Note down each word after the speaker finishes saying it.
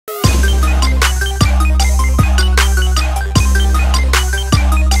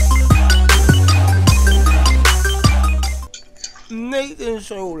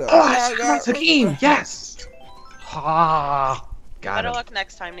shoulder. Oh, I got the team. Yes. Ha. Got Better him. luck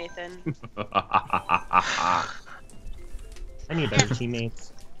next time, Nathan. I need better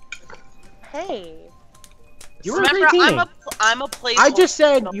teammates. Hey. You were a great teammate. I'm a placeholder. I just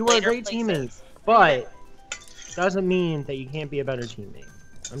said for you were a later great places. teammate, but doesn't mean that you can't be a better teammate.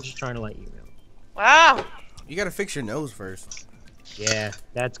 I'm just trying to let you know. Wow. You gotta fix your nose first. Yeah,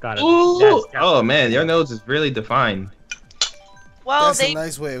 that's gotta. Ooh. Oh man, your nose is really defined. Well, That's they a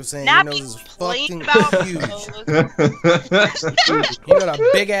nice way of saying your nose is fucking about huge. those. You got a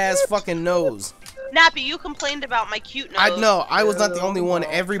big ass fucking nose. Nappy, you complained about my cute nose. I know. I was not the only one.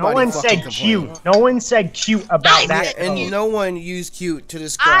 Everybody. No one fucking said complained. cute. No one said cute about that. Yeah, and no one used cute to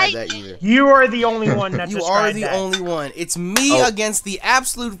describe that either. You are the only one that You are the only one. It's me against the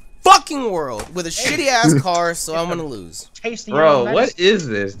absolute fucking world with a shitty ass car, so I'm gonna lose. Bro, what is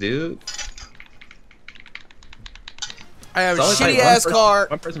this, dude? I have a It's shitty like ass one car,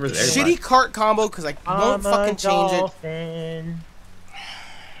 person versus shitty everybody. cart combo because I won't fucking change it.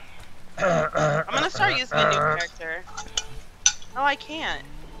 I'm gonna start using a new character. No, I can't.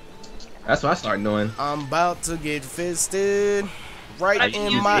 That's what I started doing. I'm about to get fisted right I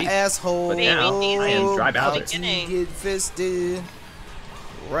in use my these, asshole. but now I am dry About Bowser. to get fisted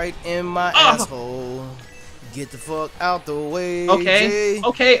right in my asshole. Get the fuck out the way. Okay, Jay.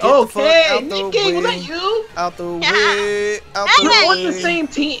 okay, Get the fuck okay. out the Nicky, was way. that you? Out the way. Out the We're on way. the same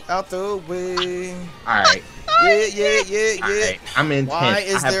team. Out the way. Alright. Yeah. Alright. I'm in. Why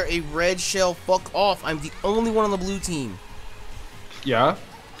is there a red shell? Fuck off. I'm the only one on the blue team. Yeah.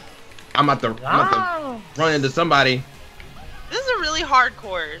 I'm about to run into somebody. This is a really hard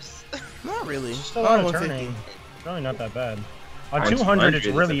course. Not really. It's still on turning. It's really not that bad. On 200, it's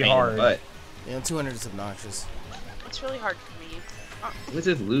really hard. Yeah, on 200 is obnoxious. It's really hard for me. What's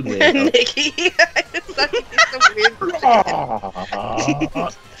this Ludwig? Nikki,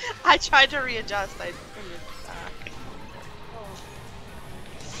 I tried to readjust.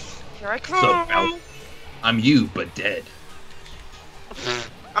 Here I come. I'm you, but dead.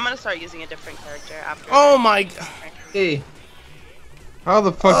 I'm gonna start using a different character after. Oh my god. Hey. How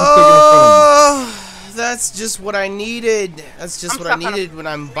the fuck is still getting front That's just what I needed. That's just what I needed when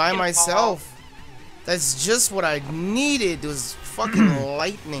I'm by myself. That's just what I needed. Was fucking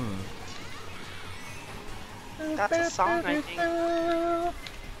lightning. That's a song, I think.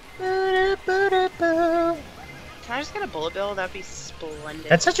 Can I just get a bullet bill? That'd be splendid.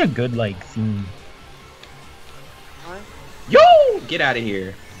 That's such a good like theme. What? Yo! Get out of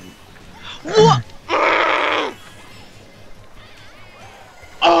here. What?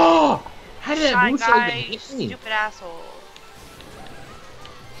 Oh! How did that Shy move guy, so you hit me? stupid asshole.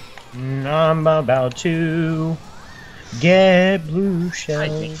 I'm about to get blue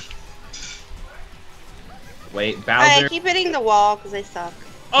shells. Wait, I Bowser. keep hitting the wall because I suck.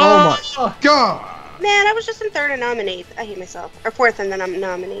 Oh my god! Man, I was just in third and nominate. I hate myself. Or fourth and then I'm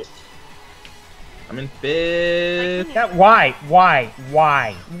nominate. I'm in fifth. Why? Why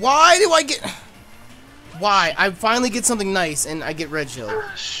do I get? Why? I finally get something nice and I get red shell.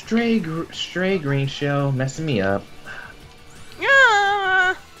 Stray green shell messing me up.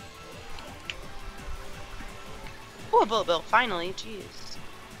 Yeah. Oh, a bullet bill, finally. Jeez.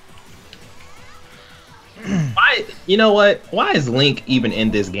 Why? You know what? Why is Link even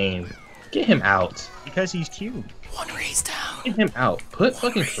in this game? Get him out. Because he's cute. One raise down. Get him out. Put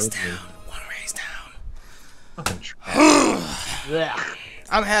fucking Frozen. One raise down. Fucking trash.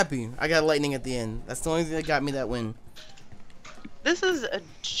 I'm happy. I got lightning at the end. That's the only thing that got me that win. This is a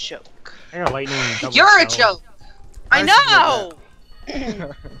joke. I got lightning. Double You're a shell. joke. I know.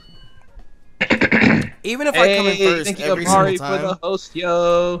 Even if I come in first thank you, every Amari, single for the time, host,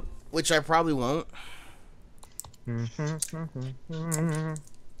 yo. which I probably won't,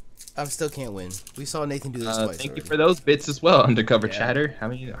 I still can't win. We saw Nathan do this twice. Thank you already. for those bits as well, undercover Yeah. chatter. How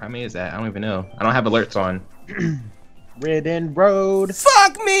many is that? I don't even know. I don't have alerts on. Ridden road.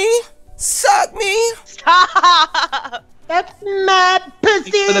 Fuck me! Suck me! Stop. That's my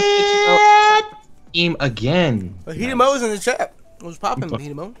pussy. For the team again. But Hidimo's in the chat. What's poppin',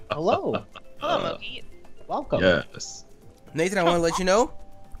 Hidimo? Hello. Hello, Mogi. Welcome. Yes. Nathan, I want to let you know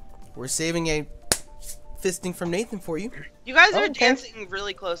we're saving a fisting from Nathan for you. You guys are Okay. dancing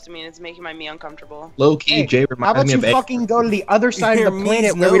really close to me, and it's making me uncomfortable. Low key, Hey, Jay How reminds about me you of Ed. fucking go to the other side Your of the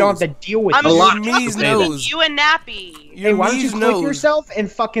planet me's where we don't have nose. to deal with I'm it? A lot. Your me's say that. nose. You and Nappy. Hey, why don't you me's click nose. yourself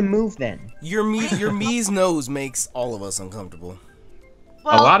and fucking move then? Your me's nose makes all of us uncomfortable.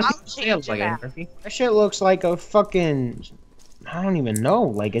 Well, A lot of I'll people say change like it Eddie back. Murphy. That shit looks like a fucking... I don't even know.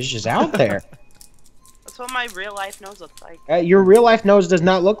 Like, it's just out there. That's what my real life nose looks like. Your real life nose does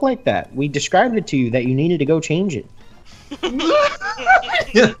not look like that. We described it to you that you needed to go change it.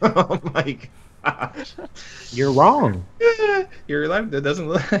 Oh my gosh. You're wrong. Your life that doesn't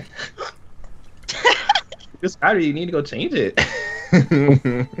look like this powder, you need to go change it.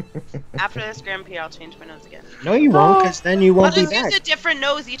 After this Grand Prix, I'll change my nose again. No, you won't, because then you I'll won't be just back. use a different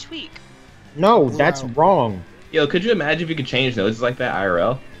nose each week. No, that's wrong. Yo, could you imagine if you could change noses like that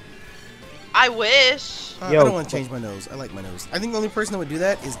IRL? I wish. I Yo, don't want to change my nose. I like my nose. I think the only person that would do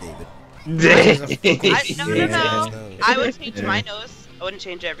that is David. No. I would change my nose. I wouldn't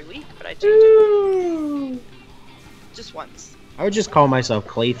change it every week, but I'd change it just once. I would just call myself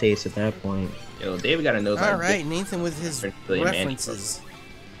Clayface at that point. Yo, David got a nose. All like right, Nathan with his references.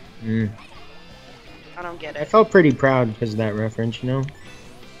 Mm. I don't get I it. felt pretty proud because of that reference, you know?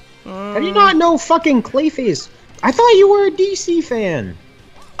 How do you Mm, not know fucking Clayface? I thought you were a DC fan.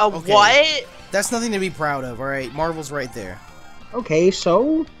 Okay. What? That's nothing to be proud of. All right, Marvel's right there. Okay,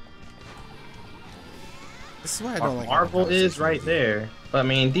 so? This is why I don't like Marvel having is conversations right with you. there. But I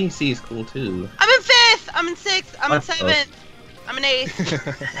mean, DC is cool too. I'm in 5th. I'm in 6th. I'm in What the- 7th. I'm in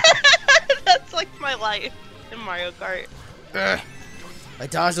 8th. That's like my life in Mario Kart. Ugh. I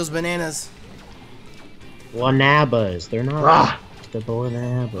dodged those bananas. Lanabas. They're not Rah. the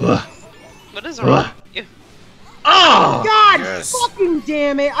Lanabas. Ugh. What is wrong with you? Oh! God Yes. fucking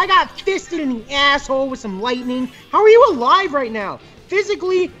damn it! I got fisted in the asshole with some lightning. How are you alive right now?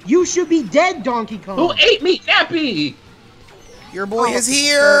 Physically, you should be dead, Donkey Kong. Who ate me, Nappy? Your boy is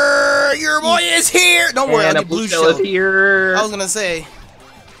here. Your boy is here. Don't worry, I'll And a get blue shell is shell. here. I was gonna say,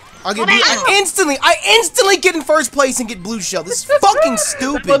 I'll get blue. I instantly get in first place and get blue shell. This is fucking That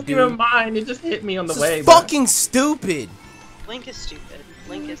stupid, wasn't even dude. mine. It just hit me on the This way. is bro. fucking stupid. Link is stupid.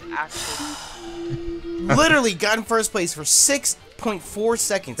 Link is actually. Literally got in first place for 6.4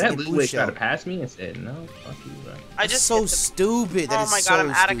 seconds. That and get blue Louis tried shell. to pass me and said, "No, fuck you, bro." I That's just so hit the- stupid. That Oh is my so god,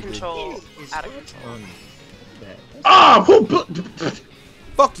 I'm out of stupid. control. Out of control. Oh,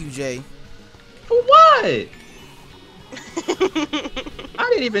 Fuck you, Jay. for what? I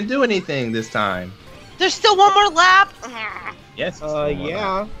didn't even do anything this time. There's still one more lap. Yes. it's still one Yeah.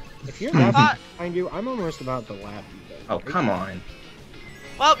 lap. If you're that Thought- behind you, I'm almost about to lap you. Oh, come on.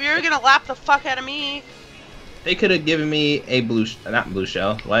 Well, you're gonna lap the fuck out of me. They could have given me a not blue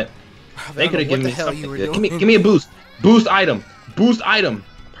shell. What? I They don't could have know given what me the hell something you were good. doing. Give me a boost. Boost item. Boost item.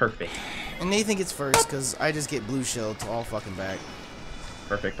 Perfect. And Nathan gets first because I just get blue shell to all fucking back.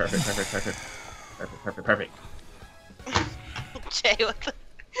 Perfect. Perfect. Perfect. Perfect. Perfect. Perfect. Perfect. Jay, what the?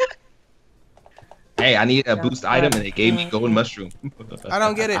 Hey, I need a boost item and they gave me golden mushroom. I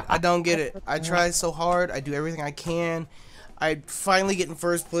don't get it. I don't get it. I try so hard. I do everything I can. I finally get in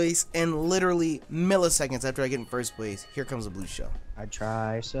first place, and literally milliseconds after I get in first place, here comes a blue shell. I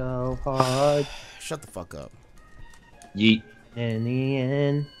try so hard. Shut the fuck up. Yeet. In the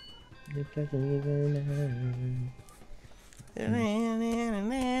end, it doesn't even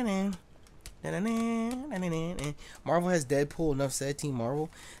matter. Marvel has Deadpool. Enough said, Team Marvel.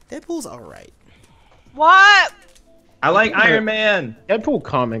 Deadpool's alright. What? I like Iron Man. Deadpool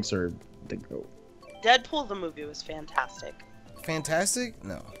comics are the goat. Deadpool the movie was fantastic. Fantastic?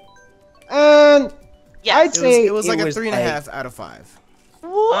 No. And Yes. I'd say It was like a 3.5 out of 5.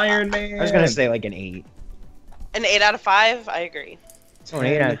 What? Iron Man. I was gonna say like an 8. An 8 out of 5. I agree. So an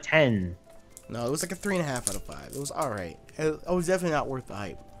 8 out of 10. No, it was like a 3.5 out of 5. It was alright. It was definitely not worth the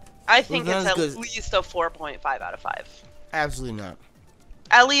hype. I think not it's as at good. least a 4.5 out of 5. Absolutely not.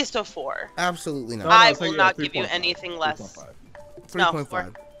 At least a 4. Absolutely not. I I'll will take not it at give you 3.5. anything less. 3.5.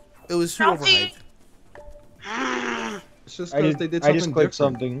 3.5. It was too overhyped. It's just I because just, they did I something just clicked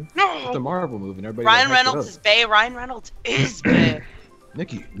different. something. It's the No. Marvel movie, and everybody Ryan got hyped Reynolds it is bae. Ryan Reynolds is bae.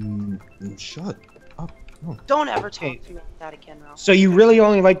 Nikki, shut up. No. Don't ever talk Okay. to me like that again, Ralph. So you really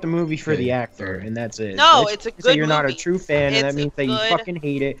only like the movie for the Okay, actor, sorry. and that's it. No, Let's it's a just say good you're not a movie. true fan, and It's that a means that you good fucking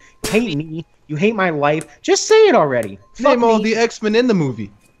hate it. movie. Hate me. You hate my life. Just say it already. Fuck Name all me. the X-Men in the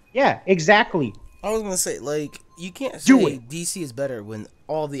movie. Yeah, exactly. I was gonna say, like, you can't Do say it. DC is better when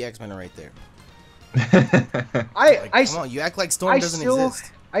all the X-Men are right there. I Like, come on, you act like Storm I doesn't still-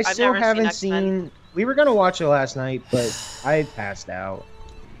 exist. I still never seen haven't X-Men. seen. We were gonna watch it last night, but I passed out.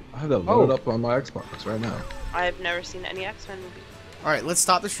 I have that Oh. loaded up on my Xbox right now. I've never seen any X-Men movie. Alright, let's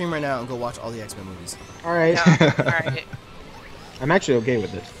stop the stream right now and go watch all the X-Men movies. All right, Yeah. Alright. I'm actually okay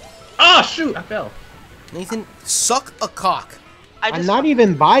with this. Oh shoot! I fell. Nathan, suck a cock. I just I'm not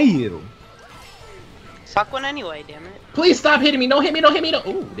even by you. suck one anyway, damn it. Please stop hitting me! Don't hit me! Don't hit me! Don't.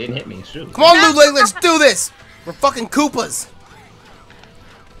 Ooh, didn't hit me. Shoot. Come on, Lulu, let's do this! We're fucking Koopas!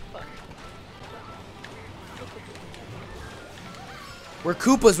 We're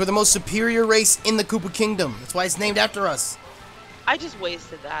Koopas. We're the most superior race in the Koopa Kingdom. That's why it's named after us. I just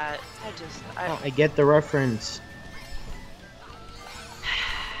wasted that. I I get the reference.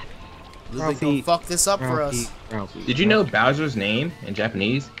 Ludwig, don't fuck this up for us. Did you know Bowser's name in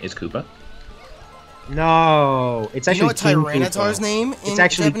Japanese is Koopa? No, it's Do you know actually what King Tyranitar's Koopa. name in It's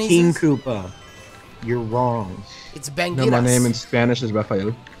actually Japanese King is? Koopa. You're wrong. It's No, Bangiras. my name in Spanish is Rafael.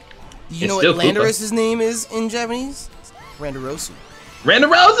 You It's know what still Koopa. Landorus's name is in Japanese? Randarosu.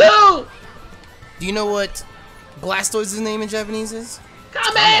 Randarosu! Do you know what Blastoise's name in Japanese is?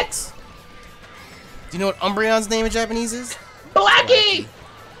 Comex! Do you know what Umbreon's name in Japanese is? Blackie!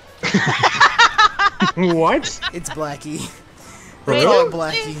 What? It's Blackie. For They real? call it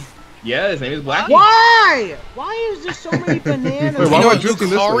Blackie. Yeah, his name is Blackie. Why? Why is there so many bananas? Wait, Do why you know am I what drifting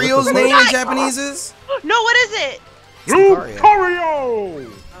this way? What the Lucario's fuck? name in Japanese is? No, what is it? It's Lucario. Lucario!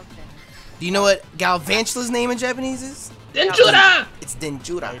 Okay. Do you know what Galvantula's name in Japanese is? Denjura! It's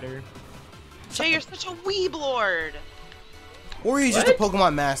Denjura. Jay, you're such a weeb lord. Or he's just a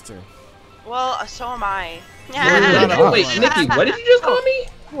Pokemon master. Well, so am I. Wait, Nikki, what did you just call me?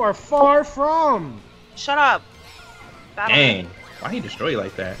 You are far from. Shut up. Battle Dang, why he destroy you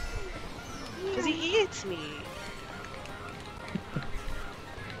like that? Because he eats me.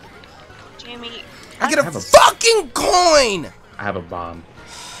 Jamie. I get a fucking coin! I have a bomb.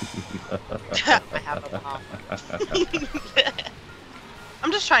 I have a bomb.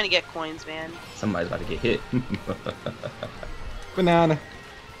 I'm just trying to get coins, man. Somebody's about to get hit. Banana.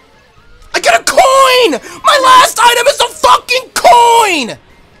 I get a coin! My last item is a fucking coin!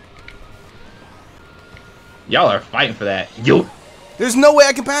 Y'all are fighting for that. Yo! There's no way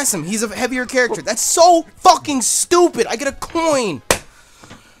I can pass him. He's a heavier character. That's so fucking stupid. I get a coin.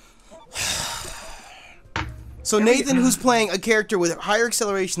 So Nathan, who's playing a character with higher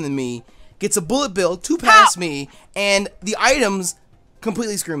acceleration than me, gets a bullet bill to pass me, and the items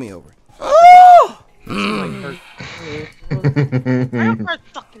completely screw me over. Mario Kart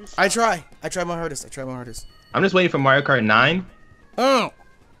fucking sucks. I try my hardest. I try my hardest. I'm just waiting for Mario Kart 9.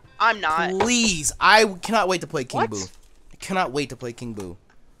 I'm not. Please, I cannot wait to play King What? Boo. I cannot wait to play King Boo.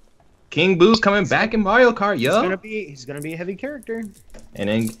 King Boo's coming back in Mario Kart, yo! He's gonna be a heavy character. And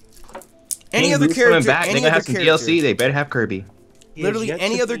then Any King other Boo's coming character, back. They're any gonna other have some character, DLC. They better have Kirby. He literally has yet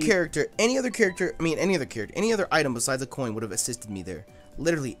any to other be- character, any other item besides a coin would have assisted me there.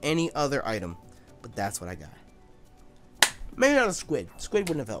 Literally any other item, but that's what I got. Maybe not a squid. Squid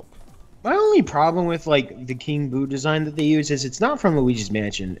wouldn't have helped. My only problem with like the King Boo design that they use is it's not from Luigi's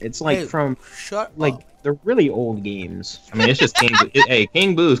Mansion. It's like Hey, from Shut like up. the really old games. I mean, it's just King Boo. Hey,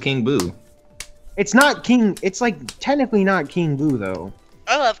 King Boo's King Boo. It's not King. It's like technically not King Boo though.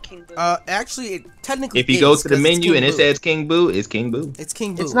 I love King Boo. Actually, it technically If you is, go to the 'cause it's menu King and it Boo. says King Boo, it's King Boo. It's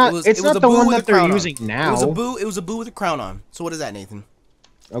King Boo. It's not. It was, It's it was not a the boo one with that a they're crown using on. now. It was a boo. It was a boo with a crown on. So what is that, Nathan?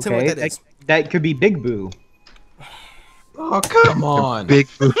 Tell me Okay, what that is. that could be Big Boo. Oh, come on. Big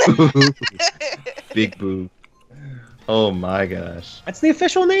Boo. Big Boo. Oh my gosh. That's the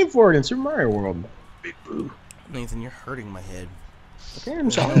official name for it in Super Mario World. Big Boo. Nathan, you're hurting my head. Okay, I'm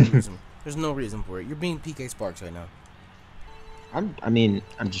There's no sorry. reason. There's no reason for it. You're being PK Sparks right now. I mean,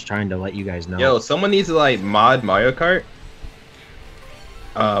 I'm just trying to let you guys know. Yo, someone needs to like mod Mario Kart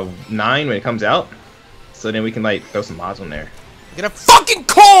 9 when it comes out, so then we can like throw some mods on there. Get a fucking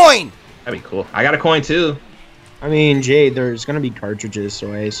coin! That'd be cool. I got a coin too. I mean, Jay, there's gonna be cartridges,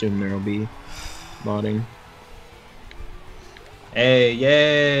 so I assume there'll be modding. Hey,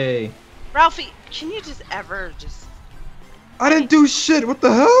 yay! Ralphie, can you just ever just... I didn't do shit. What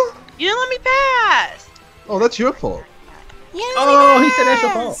the hell? You didn't let me pass! Oh, that's your fault. Oh, he said that's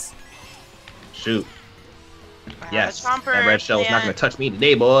your fault. Shoot. I have Yes, a Chomper, that red shell's not man. gonna touch me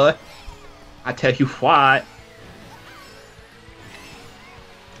today, boy. I tell you what.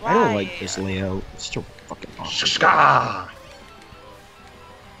 I don't Why? like this layout. It's so fucking awesome. Shka.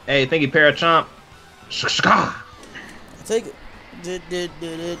 Hey, thank you, Parachomp. Shka. I'll take it.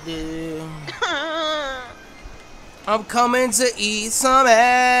 I'm coming to eat some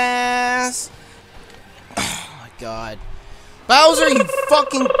ass. Oh my god. Bowser, you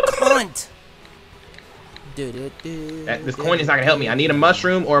fucking cunt. This coin is not gonna help me. I need a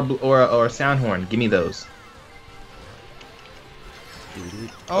mushroom or a sound horn. Give me those.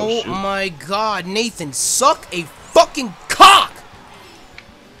 Oh shoot. my god, Nathan, suck a fucking cock!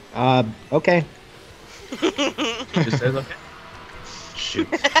 Okay. Just says okay.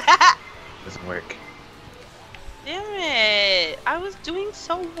 Shoot. Doesn't work. Damn it! I was doing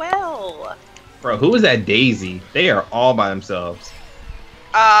so well. Bro, who is that Daisy? They are all by themselves.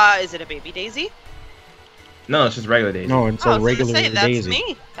 Is it a baby Daisy? No, it's just regular Daisy. No, it's Oh, I a was gonna regular say, that's daisy.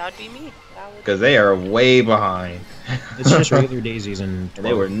 me. That would be me. That would... Because they are way behind. It's just regular daisies and. And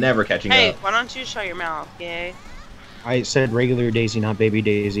they were never catching Hey, up. why don't you shut your mouth, yay? I said regular daisy, not baby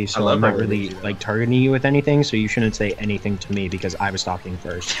daisy, so love I'm not regular really Daisy, though. like targeting you with anything. So you shouldn't say anything to me because I was talking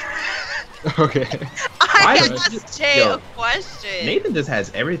first. Okay. I Why- asked Jay Yo, a question. Nathan just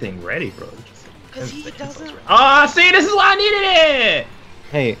has everything ready, bro. Because he doesn't. Ah, see, this is why I needed it.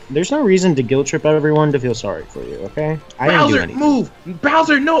 Hey, there's no reason to guilt trip everyone to feel sorry for you, okay? I didn't do Bowser, anything. move!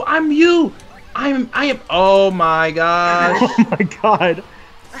 Bowser, no, I'm you. I am. Oh my gosh. Oh my god.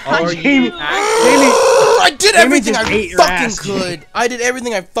 Are Jamie- you? I did everything just I ate your fucking ass, could. I did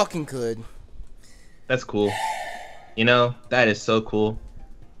everything I fucking could. That's cool. You know, that is so cool.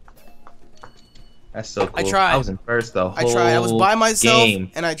 That's so cool. I tried. I was in first the whole I tried. I was by myself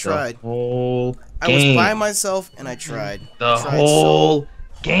game. and I tried. The whole I was game. by myself and I tried. The Tried whole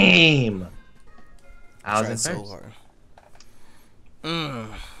game. I was tried in so first. hard.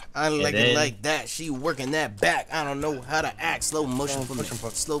 I like then- it like that. She working that back. I don't know how to act. Slow motion for me.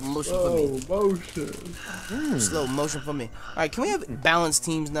 Slow motion for me. motion. Slow motion for me. Alright, can we have balanced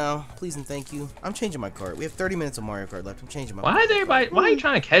teams now? Please and thank you. I'm changing my card. We have 30 minutes of Mario Kart left. I'm changing my Why is everybody? Why are you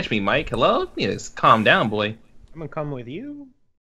trying to catch me, Mike? Hello? You just calm down, boy. I'm gonna come with you.